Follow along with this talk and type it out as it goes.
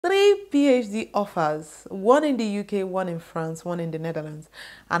Three PhD offers, one in the UK, one in France, one in the Netherlands,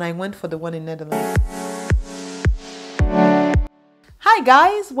 and I went for the one in Netherlands. Hi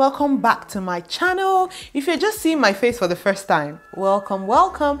guys, welcome back to my channel. If you're just seeing my face for the first time,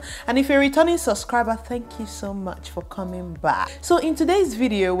 welcome. And if you're a returning subscriber, thank you so much for coming back. So in today's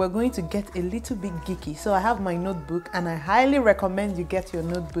video, we're going to get a little bit geeky. So I have my notebook and I highly recommend you get your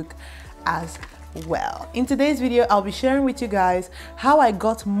notebook as well. In today's video, I'll be sharing with you guys how I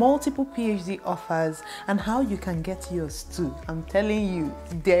got multiple PhD offers and how you can get yours too. I'm telling you,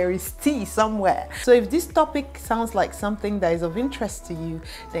 there is tea somewhere. So if this topic sounds like something that is of interest to you,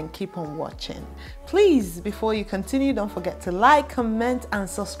 then keep on watching. Please, before you continue, don't forget to like, comment, and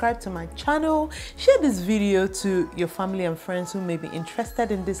subscribe to my channel. Share this video to your family and friends who may be interested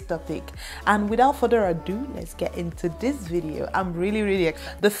in this topic. And without further ado, let's get into this video. I'm really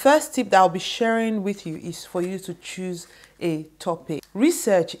excited. The first tip that I'll be sharing with you is for you to choose a topic.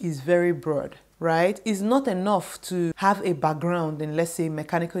 Research is very broad, right? It's not enough to have a background in, let's say,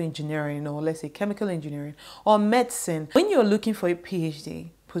 mechanical engineering or let's say chemical engineering or medicine. When you're looking for a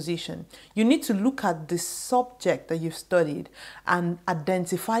PhD position, you need to look at the subject that you've studied and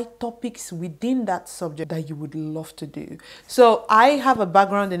identify topics within that subject that you would love to do. So I have a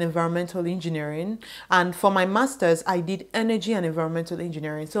background in environmental engineering, and for my master's I did energy and environmental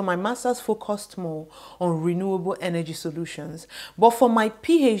engineering. So my master's focused more on renewable energy solutions, but for my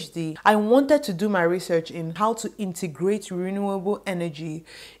PhD I wanted to do my research in how to integrate renewable energy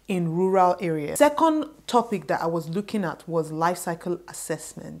in rural areas. Second topic that I was looking at was life cycle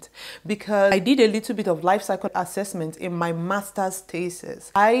assessment, because I did a little bit of life cycle assessment in my master's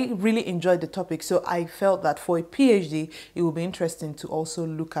thesis. I really enjoyed the topic, so I felt that for a PhD it would be interesting to also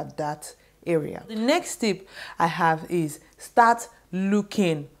look at that area. The next tip I have is start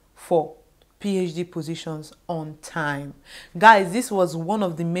looking for PhD positions on time. Guys, this was one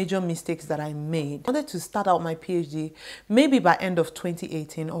of the major mistakes that I made. I wanted to start out my PhD maybe by end of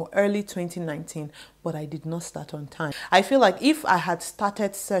 2018 or early 2019, but I did not start on time. I feel like if I had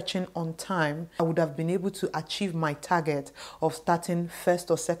started searching on time, I would have been able to achieve my target of starting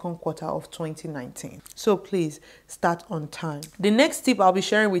first or second quarter of 2019. So please start on time. The next tip I'll be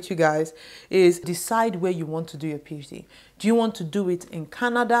sharing with you guys is decide where you want to do your PhD. Do you want to do it in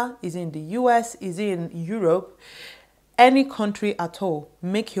Canada? Is it in the US? Is it in Europe? Any country at all.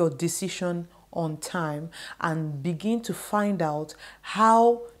 Make your decision on time and begin to find out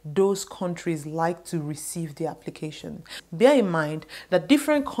how those countries like to receive the application. Bear in mind that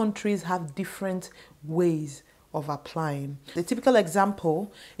different countries have different ways of applying. The typical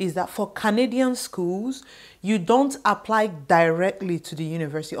example is that for Canadian schools, you don't apply directly to the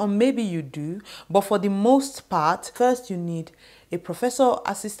university, or maybe you do, but for the most part, first you need a professor,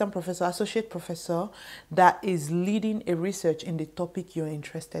 assistant professor, associate professor that is leading a research in the topic you're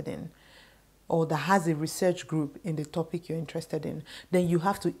interested in, or that has a research group in the topic you're interested in. Then you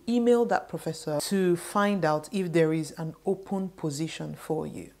have to email that professor to find out if there is an open position for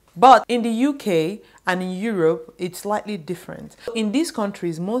you. But in the UK and in Europe, it's slightly different. In these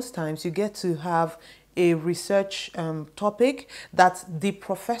countries, most times you get to have a research topic that the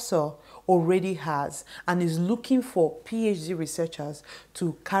professor already has and is looking for PhD researchers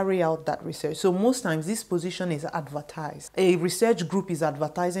to carry out that research. So most times this position is advertised. A research group is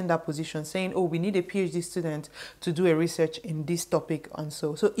advertising that position saying, oh, we need a PhD student to do a research in this topic and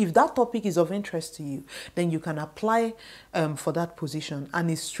so. So if that topic is of interest to you, then you can apply for that position, and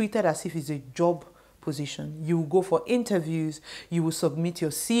it's treated as if it's a job position. You will go for interviews, you will submit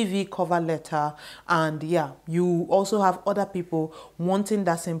your CV, cover letter, and yeah, you also have other people wanting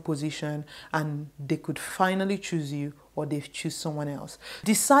that same position, and they could finally choose you or they choose someone else.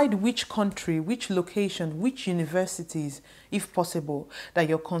 Decide which country, which location, which universities, if possible, that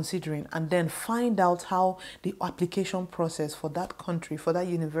you're considering, and then find out how the application process for that country, for that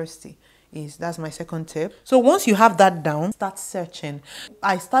university is. That's my second tip. So once you have that down, start searching.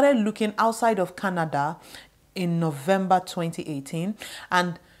 I started looking outside of Canada in November 2018,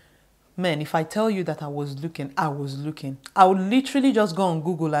 and man, if I tell you that I was looking. I would literally just go on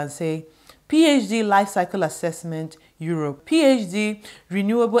Google and say PhD life cycle assessment Europe, PhD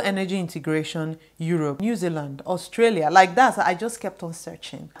renewable energy integration Europe, New Zealand, Australia, like that. I just kept on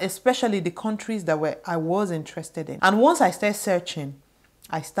searching, especially the countries that I was interested in. And once I started searching,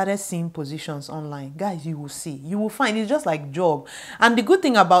 I started seeing positions online. Guys, you will see, you will find it's just like job. And the good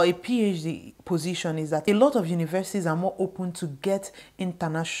thing about a PhD position is that a lot of universities are more open to get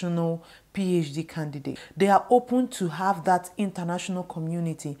international PhD candidates. They are open to have that international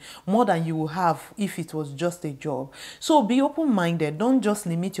community more than you will have if it was just a job. So be open-minded. Don't just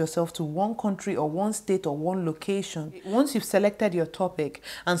limit yourself to one country or one state or one location. Once you've selected your topic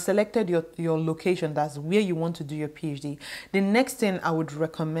and selected your location, that's where you want to do your PhD, the next thing I would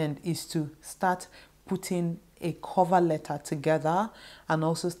recommend is to start putting a cover letter together and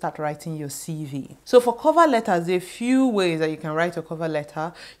also start writing your CV. So for cover letters, there are a few ways that you can write a cover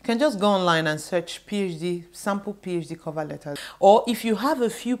letter. You can just go online and search PhD, sample PhD cover letters. Or if you have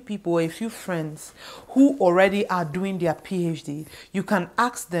a few people or a few friends who already are doing their PhD, you can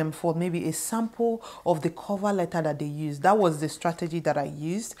ask them for maybe a sample of the cover letter that they use. That was the strategy that I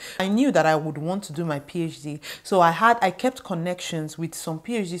used. I knew that I would want to do my PhD. So I kept connections with some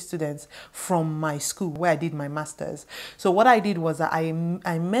PhD students from my school where I did my master's. So what I did was that I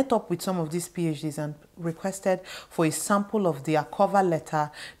met up with some of these PhDs and requested for a sample of their cover letter,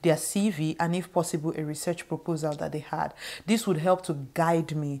 their CV, and if possible, a research proposal that they had. This would help to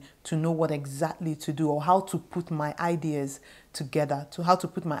guide me to know what exactly to do or how to put my ideas together, how to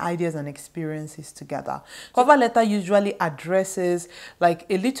put my ideas and experiences together. Cover letter usually addresses like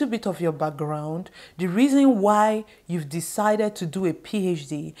a little bit of your background, the reason why you've decided to do a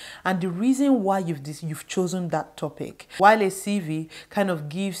PhD, and the reason why you've chosen that topic. While a CV kind of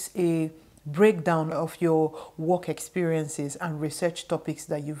gives a breakdown of your work experiences and research topics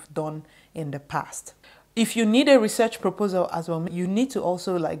that you've done in the past. If you need a research proposal as well, you need to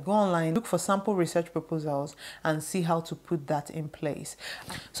also like go online, look for sample research proposals and see how to put that in place.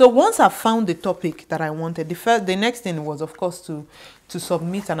 So once I've found the topic that I wanted, the next thing was of course to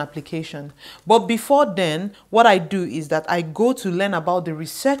submit an application. But before then, what I do is that I go to learn about the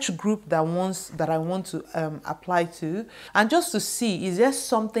research group that I want to apply to, and just to see, is there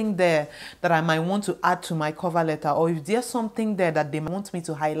something there that I might want to add to my cover letter, or if there's something there that they want me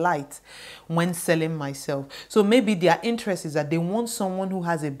to highlight when selling myself. So maybe their interest is that they want someone who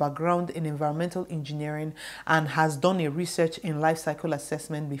has a background in environmental engineering and has done a research in life cycle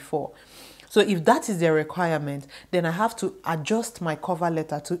assessment before. So if that is their requirement, then I have to adjust my cover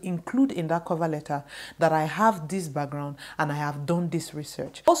letter to include in that cover letter that I have this background and I have done this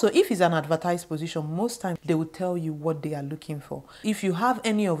research. Also, if it's an advertised position, most times they will tell you what they are looking for. If you have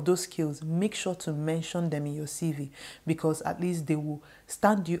any of those skills, make sure to mention them in your CV, because at least they will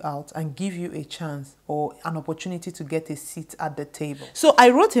stand you out and give you a chance or an opportunity to get a seat at the table. So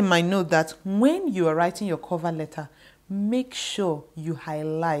I wrote in my note that when you are writing your cover letter, make sure you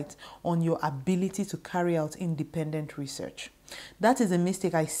highlight on your ability to carry out independent research. That is a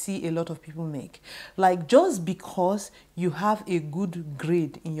mistake I see a lot of people make. Like, just because you have a good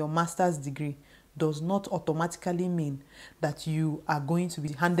grade in your master's degree does not automatically mean that you are going to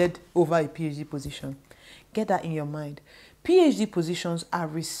be handed over a PhD position. Get that in your mind. PhD positions are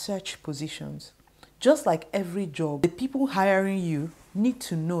research positions. Just like every job, the people hiring you need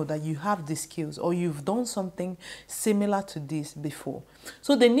to know that you have the skills or you've done something similar to this before.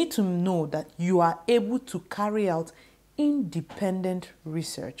 So they need to know that you are able to carry out independent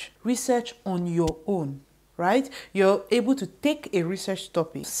research on your own, right? You're able to take a research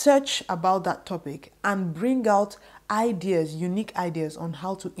topic, search about that topic, and bring out ideas, unique ideas on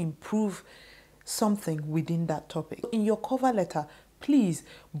how to improve something within that topic. In your cover letter, please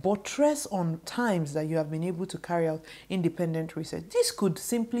buttress on times that you have been able to carry out independent research. This could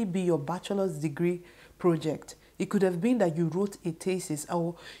simply be your bachelor's degree project. It could have been that you wrote a thesis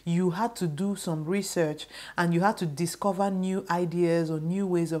or you had to do some research and you had to discover new ideas or new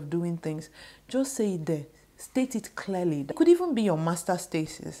ways of doing things. Just say it there. State it clearly. It could even be your master's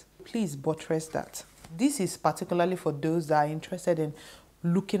thesis. Please buttress that. This is particularly for those that are interested in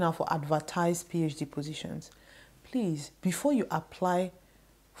looking out for advertised PhD positions. Please, before you apply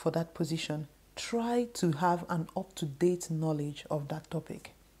for that position, try to have an up-to-date knowledge of that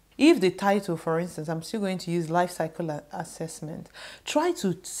topic. If the title, for instance, I'm still going to use life cycle assessment, try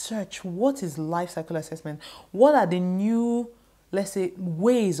to search what is life cycle assessment. What are the new, let's say,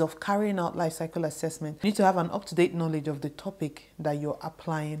 ways of carrying out life cycle assessment? You need to have an up-to-date knowledge of the topic that you're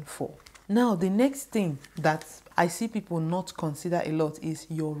applying for. Now, the next thing that I see people not consider a lot is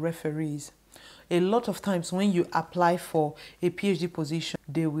your referees. A lot of times when you apply for a PhD position,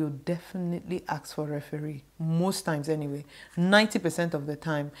 they will definitely ask for a referee. Most times anyway, 90% of the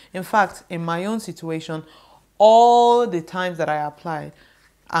time. In fact, in my own situation, all the times that I applied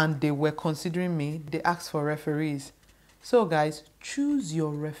and they were considering me, they asked for referees. So guys, choose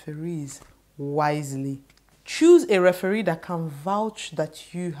your referees wisely. Choose a referee that can vouch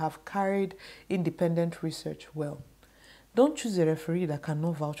that you have carried independent research well. Don't choose a referee that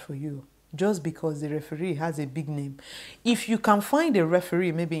cannot vouch for you. just because the referee has a big name. If you can find a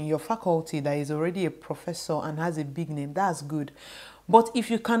referee maybe in your faculty that is already a professor and has a big name, that's good. But if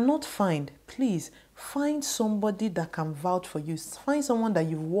you cannot find, please find somebody that can vouch for you. Find someone that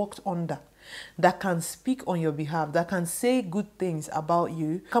you've worked under, that can speak on your behalf, that can say good things about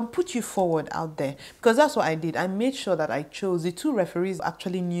you, can put you forward out there. Because that's what I did. I made sure that I chose the two referees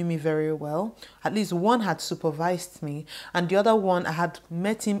actually knew me very well. At least one had supervised me, and the other one, I had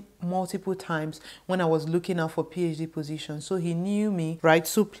met him multiple times when I was looking out for PhD positions. So he knew me, right?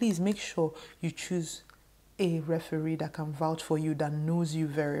 So please make sure you choose a referee that can vouch for you, that knows you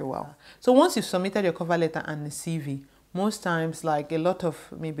very well. So once you've submitted your cover letter and the CV, most times, like a lot of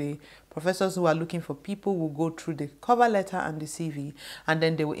maybe professors who are looking for people will go through the cover letter and the CV, and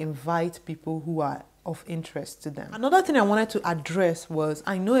then they will invite people who are of interest to them. Another thing I wanted to address was,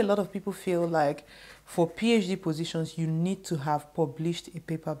 I know a lot of people feel like for PhD positions, you need to have published a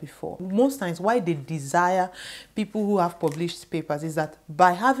paper before. Most times why they desire people who have published papers is that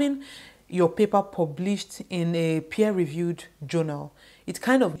by having your paper published in a peer-reviewed journal, it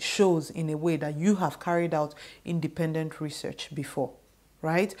kind of shows in a way that you have carried out independent research before,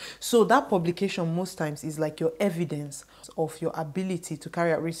 right? So that publication most times is like your evidence of your ability to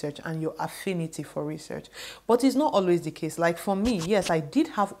carry out research and your affinity for research. But it's not always the case. Like for me, yes, I did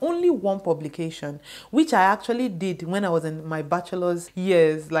have only one publication, which I actually did when I was in my bachelor's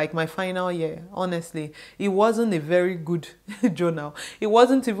years, like my final year. Honestly, it wasn't a very good journal. It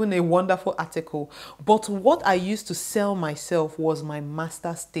wasn't even a wonderful article. But what I used to sell myself was my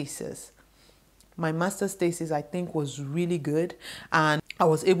master's thesis. My master's thesis, I think, was really good, and I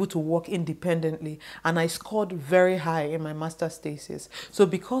was able to work independently, and I scored very high in my master's thesis. So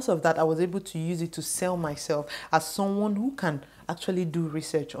because of that, I was able to use it to sell myself as someone who can actually do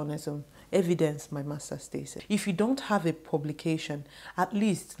research on its own. Evidence my master's thesis. If you don't have a publication, at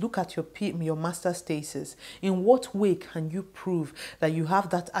least look at your master's thesis. In what way can you prove that you have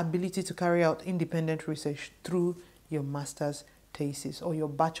that ability to carry out independent research through your master's thesis or your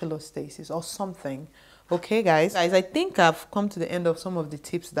bachelor's thesis or something? Okay, guys, I think I've come to the end of some of the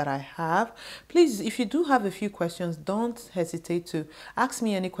tips that I have. Please, if you do have a few questions, don't hesitate to ask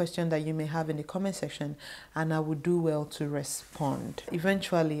me any question that you may have in the comment section, and I will do well to respond.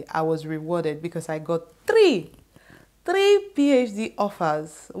 Eventually, I was rewarded because I got three PhD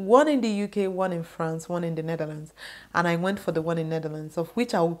offers, one in the UK, one in France, one in the Netherlands, and I went for the one in Netherlands, of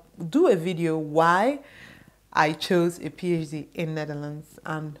which I'll do a video why I chose a PhD in Netherlands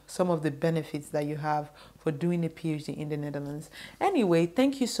and some of the benefits that you have for doing a PhD in the Netherlands. Anyway,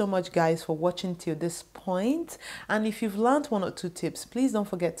 thank you so much, guys, for watching till this point. And if you've learned one or two tips, please don't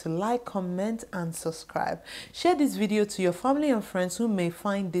forget to like, comment, and subscribe. Share this video to your family and friends who may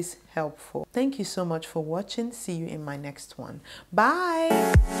find this helpful. Thank you so much for watching. See you in my next one.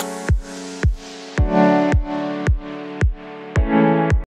 Bye.